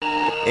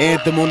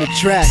Anthem on the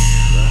track.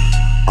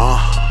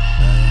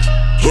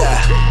 Yeah.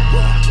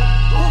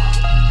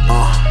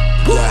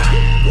 Yeah.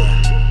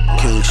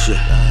 King shit.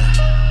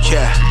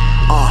 Yeah.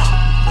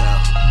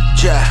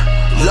 Yeah.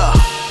 Look.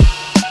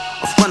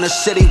 I'm from the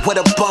city where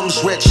the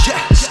bums rich.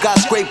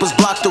 Skyscrapers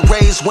block the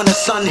rays when the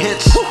sun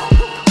hits.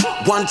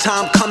 One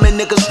time coming,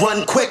 niggas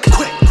run quick.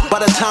 By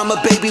the time a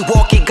baby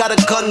walk, he got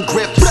a gun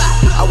grip.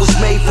 I was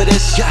made for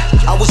this.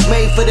 I was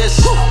made for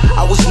this.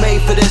 I was made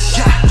for this.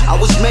 I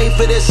was made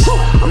for this.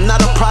 I'm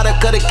not a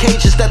product of the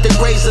cages that they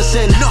raised us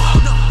in.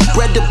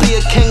 Bred to be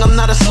a king, I'm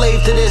not a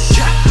slave to this.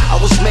 I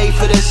was made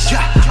for this.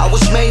 I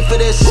was made for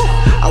this.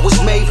 I was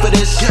made for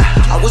this.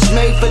 I was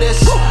made for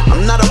this.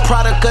 I'm not a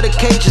product of the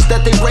cages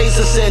that they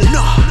raised us in.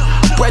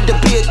 Bred to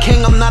be a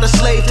king, I'm not a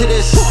slave to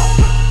this.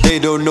 They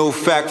don't know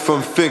fact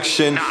from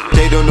fiction.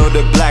 They don't know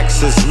the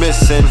blacks is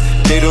missing.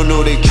 They don't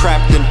know they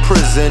trapped in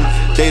prison.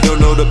 They don't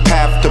know the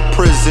path to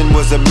prison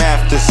was a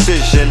math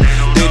decision.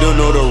 They don't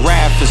know the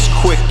wrath is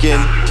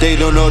quickened. They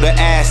don't know the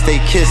ass they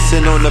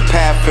kissing on the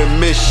path of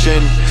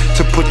mission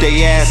to put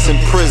their ass in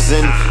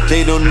prison.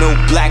 They don't know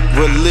black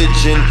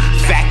religion,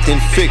 fact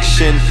and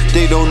fiction.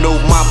 They don't know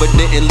mama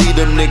didn't leave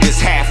them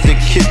niggas half the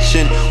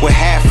kitchen with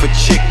half a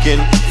chicken.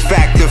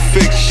 Fact or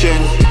fiction.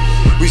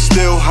 We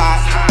still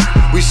hot,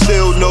 we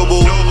still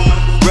noble.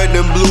 Red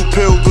and blue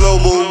pill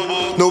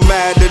global. No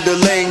matter the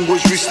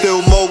language, we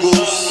still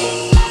moguls.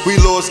 We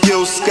lost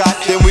Gil Scott,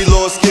 then we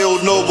lost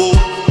Gil Noble.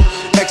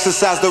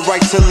 Exercise the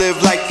right to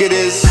live like it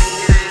is.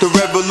 The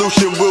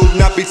revolution will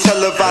not be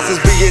televised,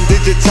 it's being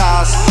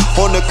digitized.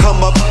 On the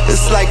come up,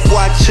 it's like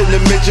watching the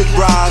midget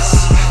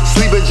rise.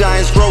 Sleeping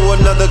giants grow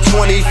another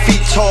 20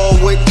 feet tall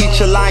with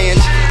each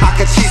alliance. I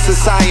could teach the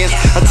science.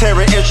 I tear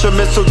an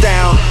instrumental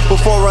down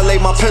before I lay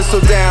my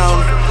pencil down.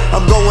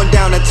 I'm going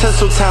down to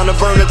Tinseltown to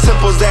burn the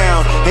temples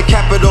down and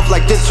cap it off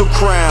like dental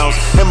crowns.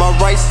 And my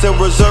rights still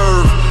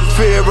reserved.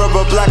 Fear of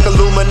a black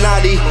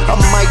Illuminati. I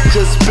might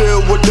just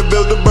build with the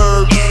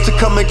Bilderberg to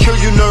come and kill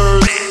you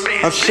nerds.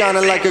 I'm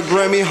shining like a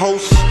Grammy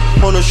host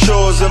on the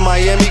shores of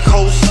Miami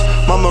coast.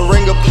 My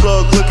Moringa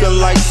plug looking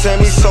like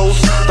Sammy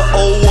Sosa. The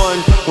old one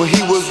when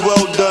he was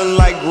well done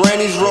like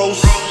Granny's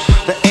roast.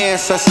 The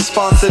ancestors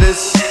sponsor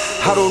this.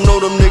 I don't know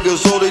them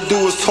niggas, all they do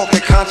is talk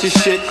that conscious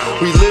shit.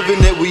 We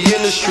living it, we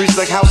in the streets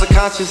like House of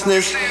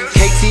Consciousness.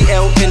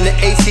 KTL in the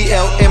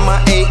ATL,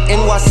 MIA,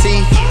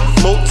 NYC.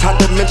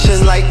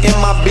 Multi-dimension like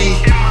MIB.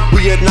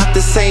 We are not the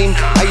same,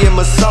 I am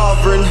a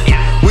sovereign.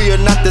 We are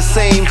not the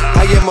same,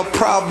 I am a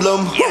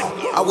problem.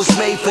 I was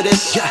made for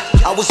this.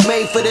 I was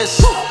made for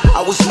this. I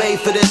was made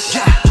for this.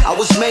 I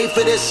was made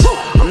for this.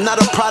 I'm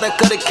not a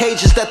product of the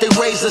cages that they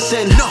raised us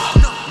in.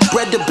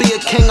 Bred to be a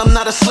king, I'm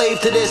not a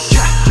slave to this.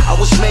 I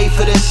was made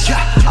for this.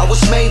 I was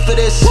made for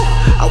this.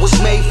 I was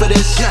made for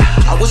this.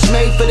 I was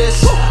made for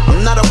this.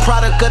 I'm not a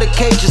product of the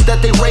cages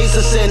that they raised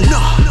us in.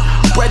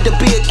 Bred to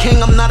be a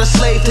king, I'm not a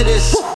slave to this.